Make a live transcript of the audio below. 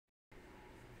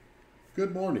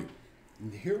Good morning.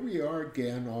 And here we are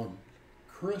again on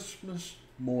Christmas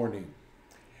morning.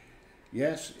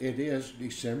 Yes, it is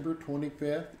December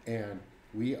 25th, and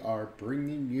we are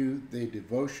bringing you the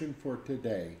devotion for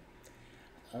today.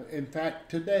 In fact,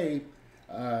 today,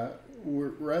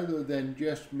 rather than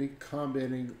just me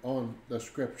commenting on the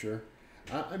scripture,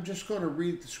 I'm just going to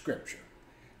read the scripture.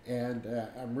 And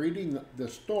I'm reading the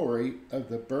story of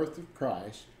the birth of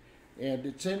Christ, and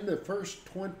it's in the first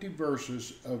 20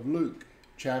 verses of Luke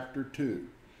chapter 2.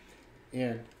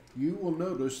 And you will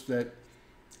notice that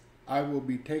I will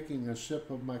be taking a sip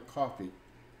of my coffee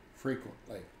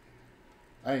frequently.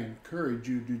 I encourage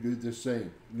you to do the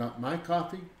same. Not my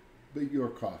coffee, but your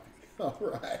coffee. All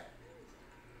right.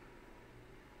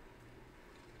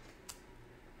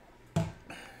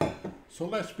 So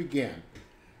let's begin.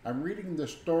 I'm reading the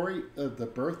story of the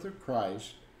birth of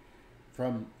Christ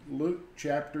from Luke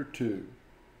chapter 2.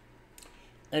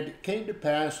 And it came to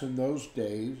pass in those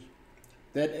days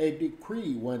that a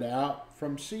decree went out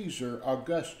from Caesar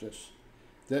Augustus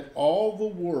that all the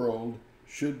world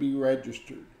should be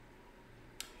registered.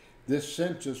 This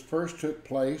census first took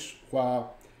place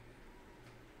while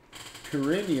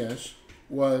Quirinius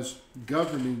was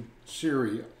governing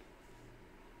Syria.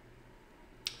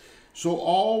 So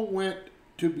all went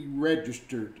to be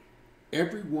registered,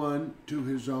 everyone to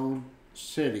his own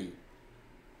city.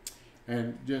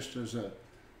 And just as a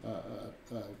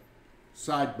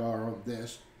sidebar on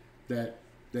this, that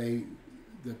the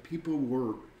people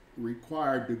were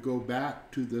required to go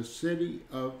back to the city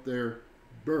of their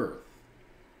birth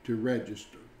to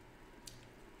register.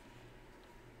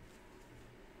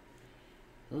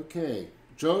 Okay,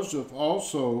 Joseph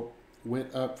also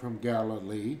went up from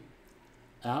Galilee,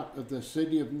 out of the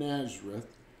city of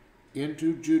Nazareth,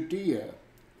 into Judea,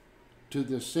 to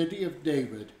the city of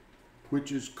David,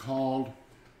 which is called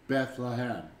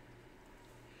Bethlehem,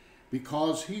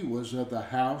 because he was of the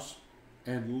house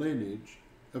and lineage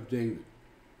of David,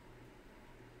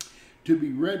 to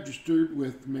be registered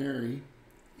with Mary,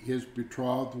 his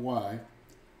betrothed wife,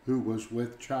 who was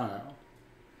with child.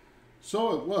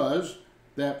 So it was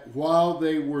that while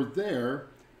they were there,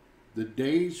 the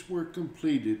days were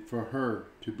completed for her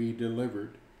to be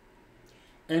delivered.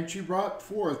 And she brought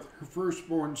forth her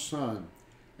firstborn son,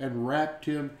 and wrapped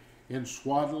him in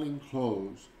swaddling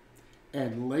clothes,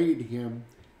 and laid him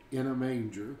in a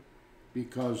manger,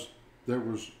 because there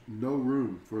was no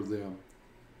room for them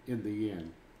in the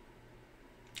inn.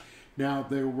 Now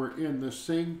there were in the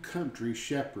same country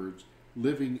shepherds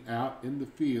living out in the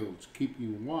fields,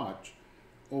 keeping watch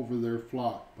over their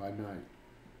flock by night.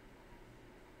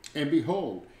 And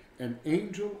behold, an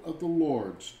angel of the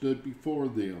Lord stood before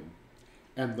them,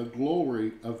 and the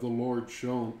glory of the Lord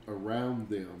shone around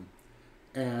them,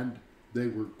 and they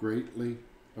were greatly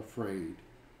afraid.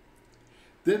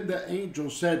 Then the angel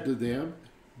said to them,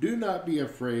 "Do not be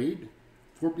afraid,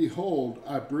 for behold,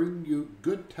 I bring you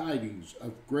good tidings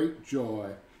of great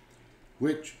joy,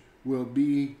 which will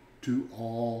be to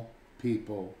all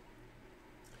people.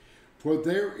 For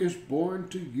there is born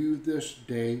to you this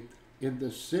day in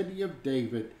the city of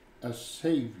David a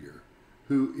Savior,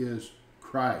 who is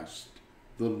Christ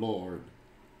the Lord.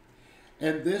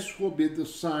 And this will be the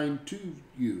sign to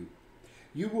you.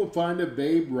 You will find a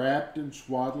babe wrapped in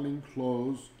swaddling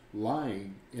clothes,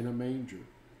 lying in a manger."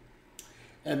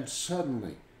 And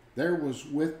suddenly there was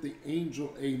with the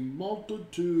angel a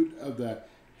multitude of the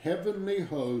heavenly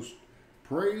host,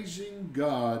 praising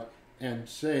God and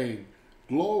saying,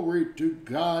 "Glory to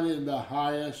God in the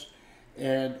highest,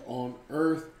 and on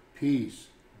earth peace,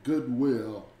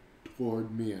 goodwill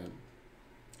toward men."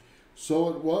 So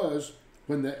it was,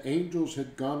 when the angels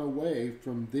had gone away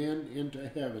from them into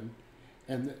heaven,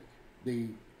 and the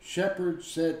shepherds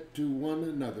said to one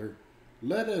another,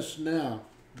 "Let us now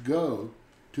go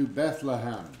to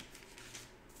Bethlehem,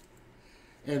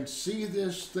 and see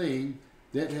this thing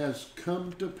that has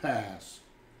come to pass,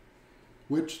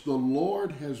 which the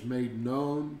Lord has made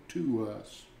known to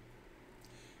us."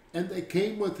 And they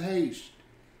came with haste,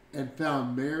 and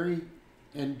found Mary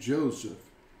and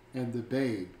Joseph and the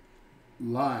babe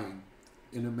lying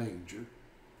in a manger.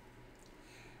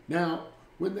 Now,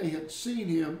 when they had seen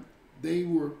him, they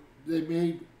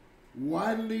made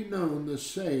widely known the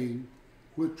saying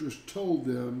which was told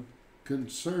them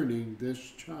concerning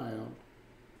this child.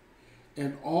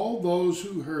 And all those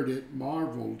who heard it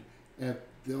marveled at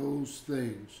those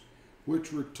things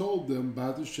which were told them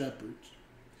by the shepherds.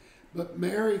 But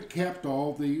Mary kept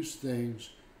all these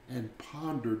things and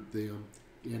pondered them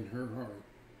in her heart.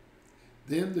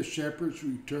 Then the shepherds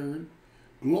returned,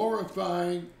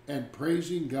 glorifying and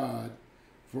praising God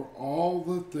for all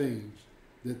the things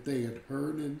that they had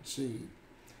heard and seen,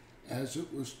 as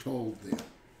it was told them.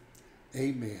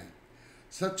 Amen.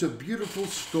 Such a beautiful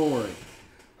story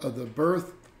of the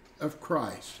birth of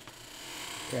Christ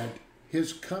and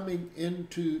his coming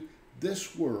into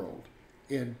this world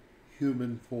in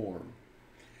human form.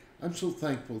 I'm so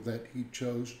thankful that he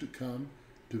chose to come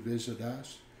to visit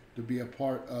us, to be a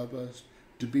part of us,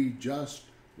 to be just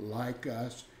like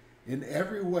us in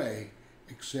every way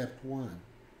except one.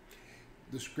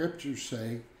 The scriptures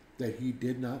say that he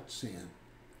did not sin.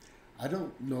 I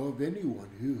don't know of anyone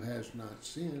who has not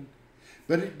sinned,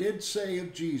 but it did say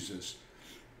of Jesus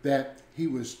that he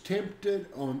was tempted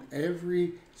on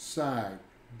every side,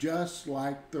 just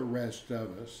like the rest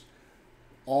of us,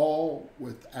 all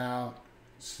without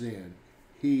sin.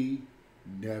 He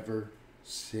never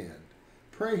sinned.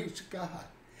 Praise God.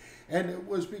 And it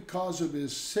was because of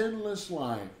his sinless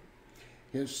life,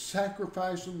 his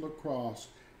sacrifice on the cross,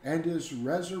 and his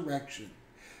resurrection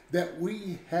that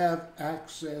we have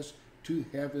access to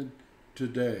heaven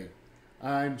today.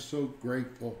 I'm so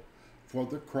grateful for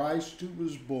the Christ who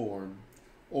was born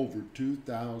over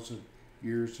 2,000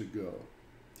 years ago.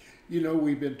 You know,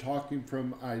 we've been talking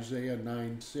from Isaiah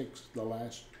 9:6 the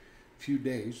last few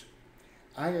days.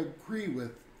 I agree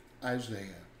with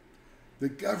Isaiah. The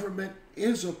government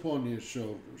is upon his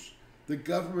shoulders. The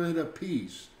government of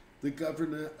peace, the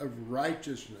government of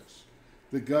righteousness,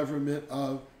 the government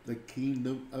of the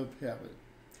kingdom of heaven.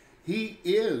 He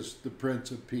is the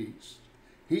Prince of Peace.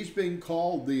 He's been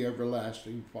called the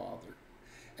Everlasting Father,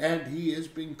 and he has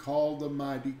been called the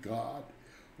Mighty God.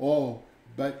 Oh,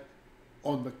 but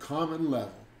on the common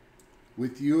level,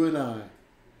 with you and I,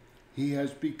 he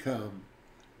has become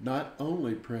not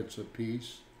only Prince of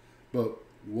Peace, but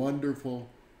Wonderful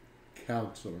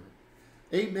Counselor.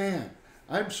 Amen.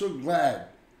 I'm so glad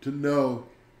to know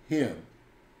him,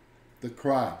 the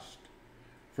Christ.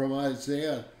 From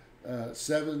Isaiah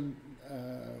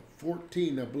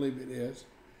 7:14, I believe it is,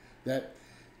 that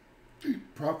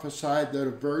prophesied that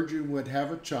a virgin would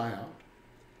have a child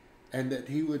and that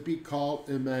he would be called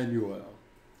Emmanuel,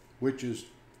 which is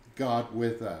God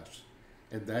with us.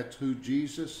 And that's who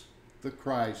Jesus, the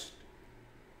Christ,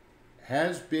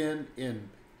 has been in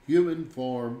human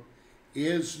form,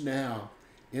 is now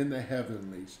in the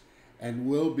heavenlies, and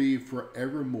will be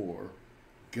forevermore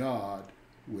God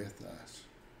with us.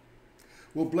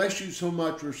 Well, bless you so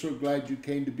much. We're so glad you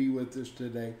came to be with us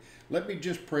today. Let me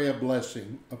just pray a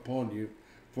blessing upon you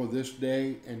for this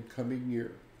day and coming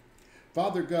year.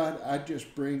 Father God, I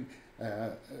just bring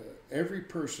every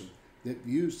person that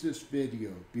views this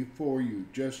video before you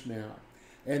just now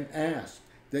and ask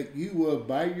that you will,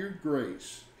 by your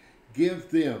grace,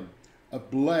 give them a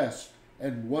blessed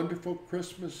and wonderful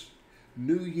Christmas,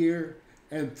 New Year,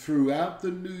 and throughout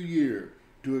the new year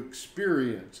to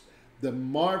experience the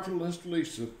marvelously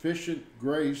sufficient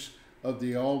grace of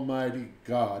the Almighty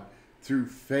God through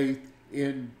faith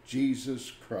in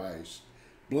Jesus Christ.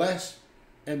 Bless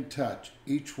and touch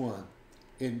each one.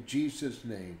 In Jesus'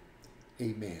 name,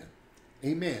 amen.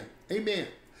 Amen. Amen.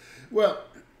 Well,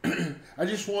 I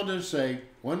just wanted to say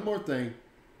one more thing.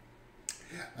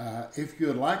 If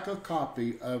you'd like a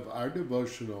copy of our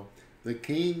devotional, The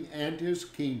King and His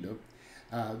Kingdom,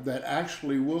 that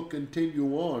actually will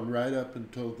continue on right up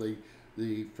until the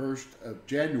 1st of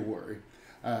January.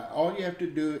 All you have to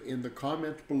do in the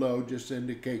comments below, just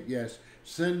indicate, yes,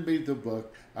 send me the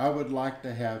book. I would like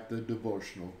to have the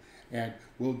devotional, and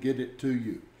we'll get it to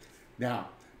you. Now,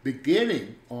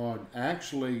 beginning on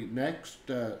actually next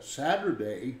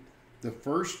Saturday, the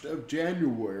 1st of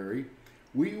January,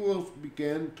 we will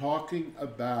begin talking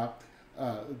about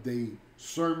the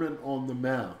Sermon on the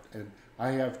Mount, and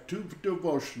I have 2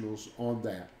 devotionals on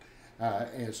that.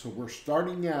 And so we're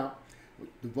starting out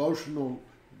with Devotional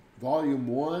Volume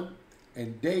 1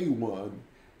 and Day 1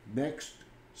 next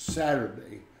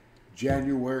Saturday,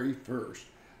 January 1st.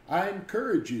 I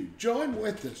encourage you, join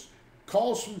with us.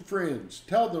 Call some friends.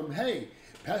 Tell them, hey,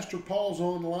 Pastor Paul's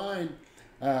online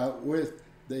with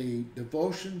the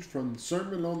devotions from the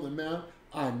Sermon on the Mount.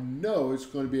 I know it's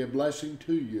going to be a blessing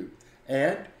to you.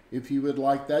 And if you would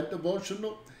like that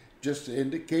devotional, just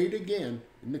indicate again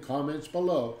in the comments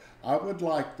below, I would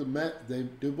like the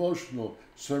devotional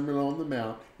Sermon on the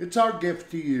Mount. It's our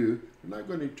gift to you. We're not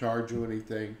going to charge you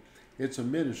anything. It's a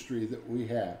ministry that we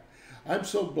have. I'm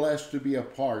so blessed to be a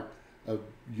part of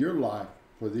your life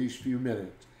for these few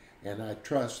minutes, and I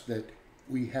trust that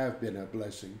we have been a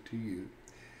blessing to you.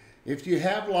 If you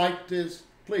have liked this,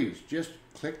 please just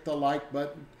click the like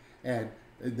button and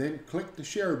then click the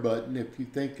share button if you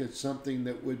think it's something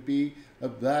that would be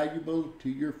valuable to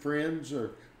your friends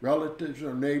or relatives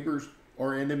or neighbors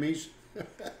or enemies.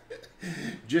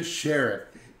 Just share it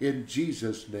in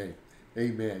Jesus' name.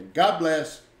 Amen. God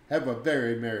bless. Have a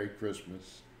very Merry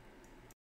Christmas.